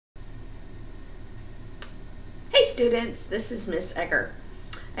students, this is Miss Egger.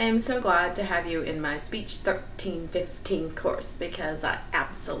 I am so glad to have you in my Speech 1315 course because I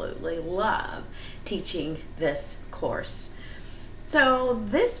absolutely love teaching this course. So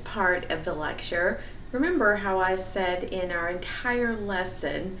this part of the lecture, remember how I said in our entire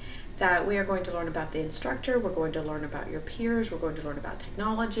lesson that we are going to learn about the instructor, we're going to learn about your peers, we're going to learn about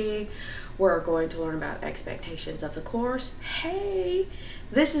technology, we're going to learn about expectations of the course. Hey,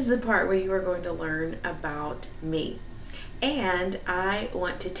 this is the part where you are going to learn about me. And I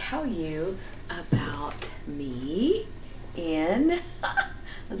want to tell you about me in,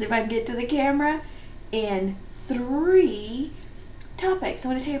 let's see if I can get to the camera, in 3 topics. I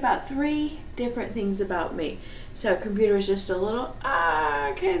want to tell you about 3 different things about me. So computer is just a little,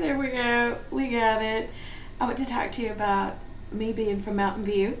 okay, there we go, we got it. I want to talk to you about me being from Mountain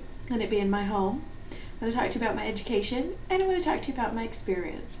View and it being my home. I want to talk to you about my education, and I want to talk to you about my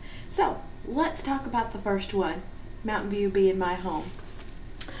experience. So let's talk about the first one, Mountain View being my home.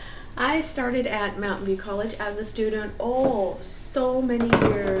 I started at Mountain View College as a student, so many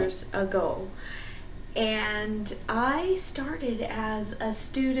years ago. And I started as a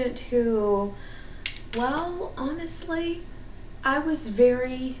student who, well, honestly, I was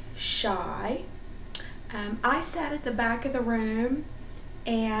very shy. I sat at the back of the room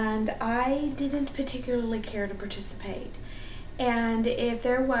and I didn't particularly care to participate. And if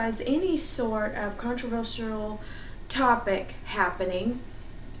there was any sort of controversial topic happening,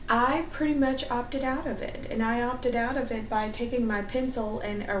 I pretty much opted out of it. And I opted out of it by taking my pencil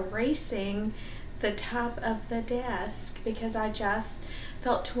and erasing the top of the desk because I just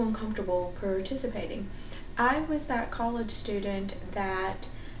felt too uncomfortable participating. I was that college student that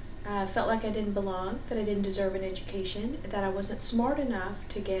felt like I didn't belong, that I didn't deserve an education, that I wasn't smart enough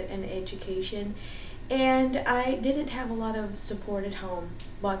to get an education, and I didn't have a lot of support at home,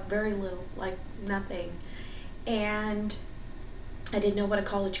 like very little, like nothing. And I didn't know what a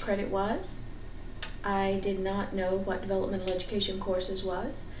college credit was. I did not know what developmental education courses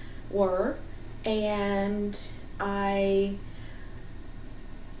were, and I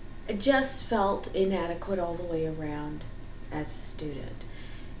just felt inadequate all the way around as a student.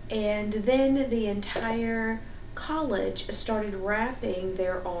 And then the entire college started wrapping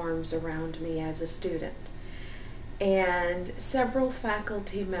their arms around me as a student. And several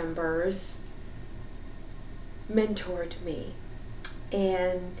faculty members mentored me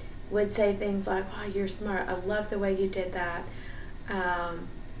and would say things like, wow, you're smart, I love the way you did that.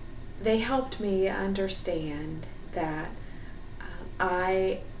 They helped me understand that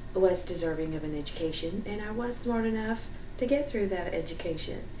I was deserving of an education and I was smart enough to get through that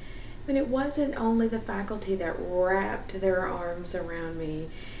education. But it wasn't only the faculty that wrapped their arms around me,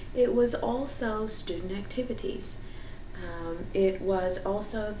 it was also student activities. It was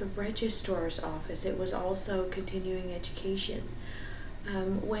also the registrar's office. It was also continuing education.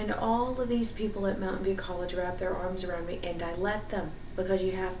 When all of these people at Mountain View College wrapped their arms around me, and I let them, because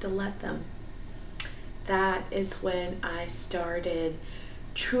you have to let them, that is when I started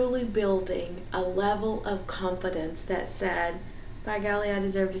truly building a level of confidence that said, by golly, I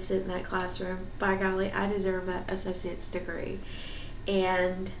deserve to sit in that classroom. By golly, I deserve that associate's degree.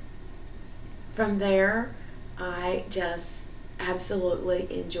 And from there, I just absolutely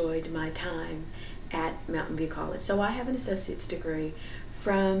enjoyed my time at Mountain View College. So I have an associate's degree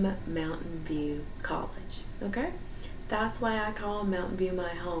from Mountain View College, okay? That's why I call Mountain View my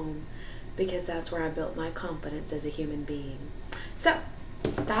home, because that's where I built my confidence as a human being. So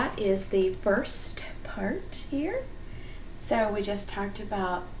that is the first part here. So we just talked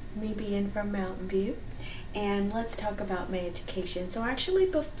about me being from Mountain View, and let's talk about my education. So actually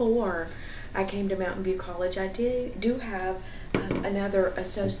before I came to Mountain View College, I do have another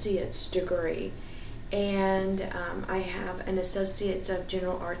associate's degree, and I have an associate's of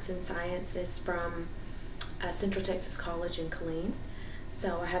general arts and sciences from Central Texas College in Killeen.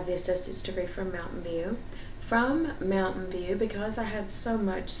 So I have the associate's degree from Mountain View. From Mountain View, because I had so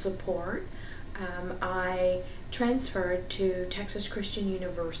much support, I transferred to Texas Christian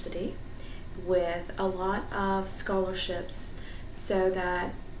University with a lot of scholarships so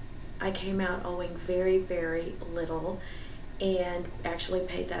that I came out owing very, very little and actually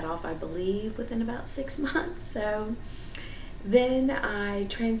paid that off, I believe, within about 6 months. So then I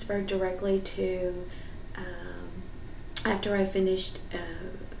transferred directly to, after I finished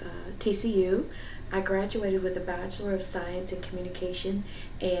TCU, I graduated with a Bachelor of Science in Communication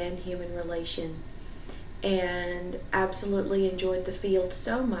and Human Relation, and absolutely enjoyed the field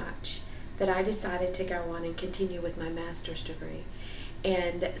so much that I decided to go on and continue with my master's degree.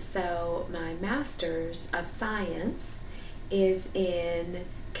 And so my Master's of Science is in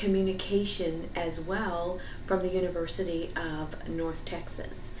communication as well from the University of North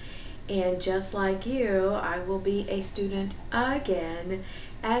Texas. And just like you, I will be a student again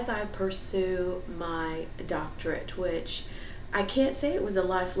as I pursue my doctorate, which I can't say it was a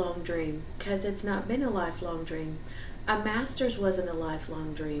lifelong dream, because it's not been a lifelong dream. A master's wasn't a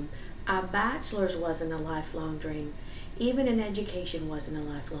lifelong dream. A bachelor's wasn't a lifelong dream. Even an education wasn't a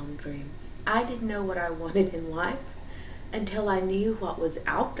lifelong dream. I didn't know what I wanted in life until I knew what was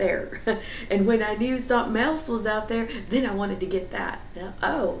out there. And when I knew something else was out there, then I wanted to get that.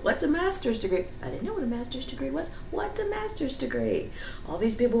 Oh, what's a master's degree? I didn't know what a master's degree was. What's a master's degree? All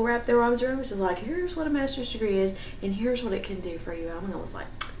these people wrap their arms around me, so like, here's what a master's degree is, and here's what it can do for you. And I was like,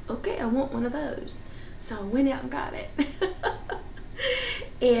 okay, I want one of those. So I went out and got it.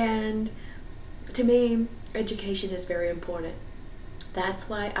 And to me, education is very important. That's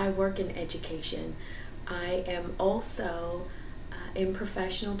why I work in education. I am also in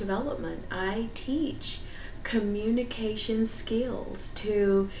professional development. I teach communication skills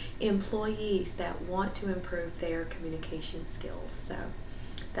to employees that want to improve their communication skills. So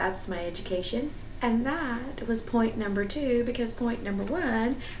that's my education. And that was point number 2, because point number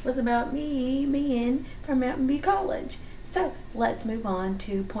 1 was about me being from Mountain View College. So let's move on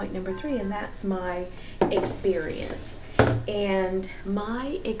to point number 3, and that's my experience. And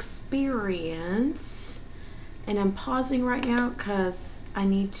my experience, and I'm pausing right now because I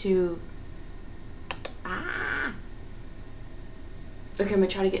need to, okay, I'm gonna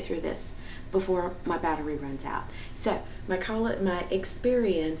try to get through this before my battery runs out. So my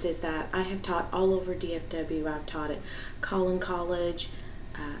experience is that I have taught all over DFW. I've taught at Collin College,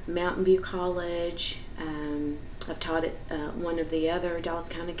 Mountain View College, I've taught at one of the other Dallas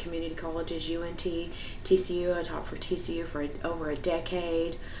County Community Colleges, UNT, TCU. I taught for TCU for over a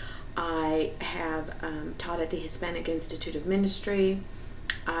decade. I have taught at the Hispanic Institute of Ministry.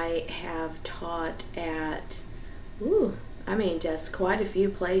 I have taught at, just quite a few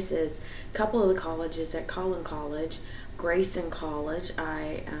places. A couple of the colleges at Collin College, Grayson College,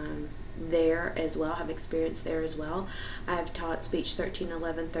 there as well, have experience there as well. I've taught speech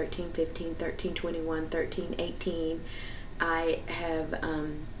 1311, 1315, 1321, 1318. I have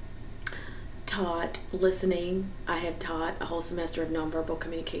taught listening. I have taught a whole semester of nonverbal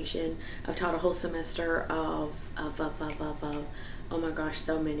communication. I've taught a whole semester of oh my gosh,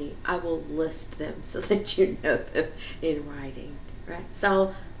 so many. I will list them so that you know them in writing, right?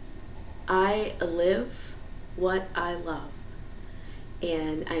 So I live what I love.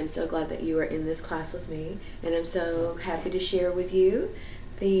 And I am so glad that you are in this class with me, and I'm so happy to share with you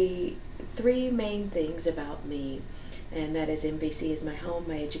the 3 main things about me, and that is MVC is my home,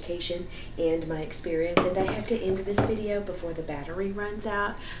 my education, and my experience. And I have to end this video before the battery runs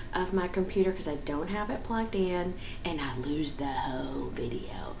out of my computer because I don't have it plugged in, and I lose the whole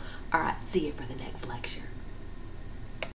video. All right, see you for the next lecture.